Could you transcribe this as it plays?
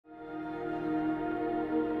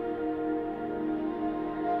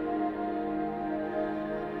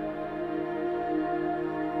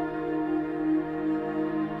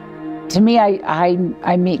To me,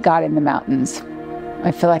 I meet God in the mountains.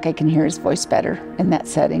 I feel like I can hear his voice better in that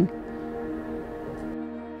setting.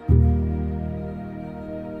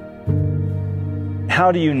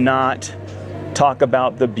 How do you not talk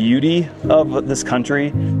about the beauty of this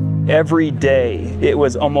country? Every day, it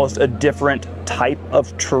was almost a different type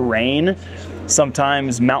of terrain.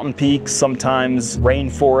 Sometimes mountain peaks, sometimes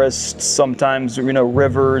rainforests, sometimes,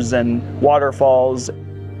 rivers and waterfalls.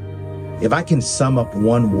 If I can sum up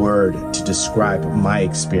one word to describe my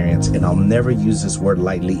experience, and I'll never use this word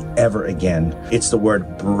lightly ever again, it's the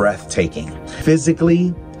word breathtaking.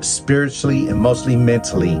 Physically, spiritually, and mostly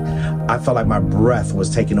mentally, I felt like my breath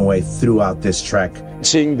was taken away throughout this trek.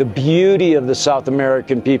 Seeing the beauty of the South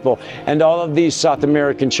American people and all of these South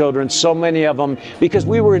American children, so many of them, because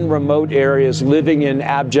we were in remote areas living in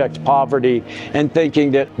abject poverty and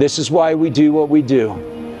thinking that this is why we do what we do.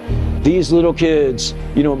 These little kids,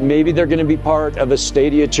 maybe they're going to be part of a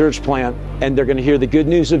Stadia church plant and they're going to hear the good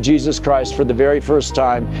news of Jesus Christ for the very first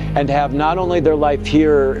time and have not only their life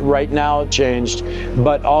here right now changed,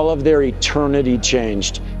 but all of their eternity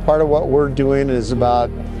changed. Part of what we're doing is about,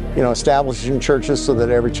 establishing churches so that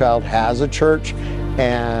every child has a church,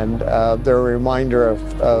 and they're a reminder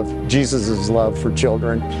of Jesus' love for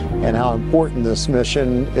children and how important this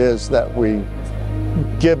mission is that we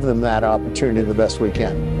give them that opportunity the best we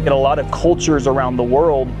can. In a lot of cultures around the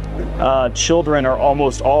world, children are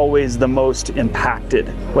almost always the most impacted,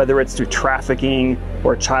 whether it's through trafficking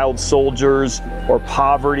or child soldiers or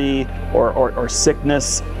poverty or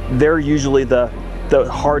sickness. They're usually the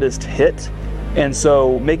hardest hit. And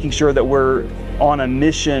so making sure that we're on a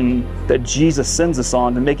mission that Jesus sends us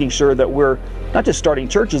on, and making sure that we're not just starting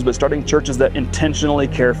churches, but starting churches that intentionally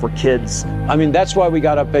care for kids. I mean, that's why we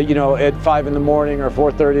got up at, at 5 in the morning or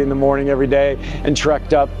 4:30 in the morning every day and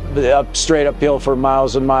trekked up straight uphill for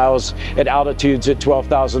miles and miles at altitudes at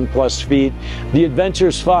 12,000 plus feet. The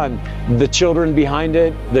adventure's fun. The children behind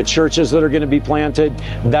it, the churches that are going to be planted,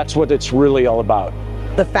 that's what it's really all about.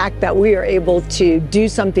 The fact that we are able to do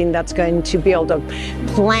something that's going to be able to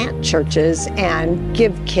plant churches and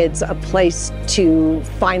give kids a place to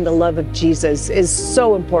find the love of Jesus is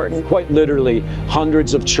so important. Quite literally,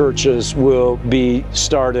 hundreds of churches will be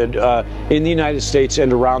started in the United States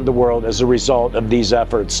and around the world as a result of these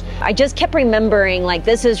efforts. I just kept remembering,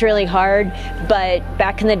 this is really hard, but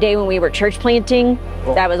back in the day when we were church planting,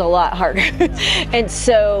 that was a lot harder. And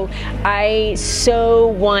so I so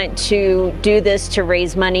want to do this to raise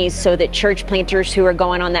money so that church planters who are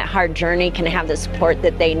going on that hard journey can have the support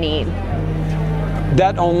that they need.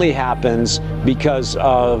 That only happens because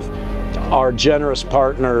of our generous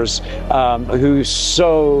partners who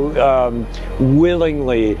so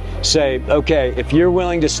willingly say, okay, if you're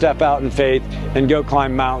willing to step out in faith and go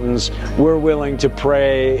climb mountains, we're willing to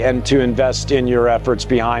pray and to invest in your efforts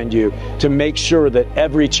behind you to make sure that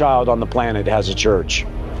every child on the planet has a church.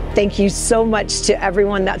 Thank you so much to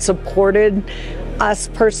everyone that supported us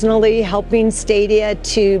personally, helping Stadia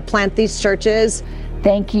to plant these churches.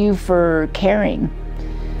 Thank you for caring.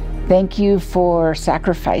 Thank you for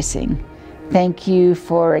sacrificing. Thank you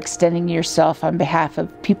for extending yourself on behalf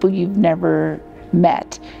of people you've never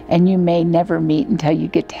met and you may never meet until you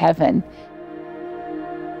get to heaven.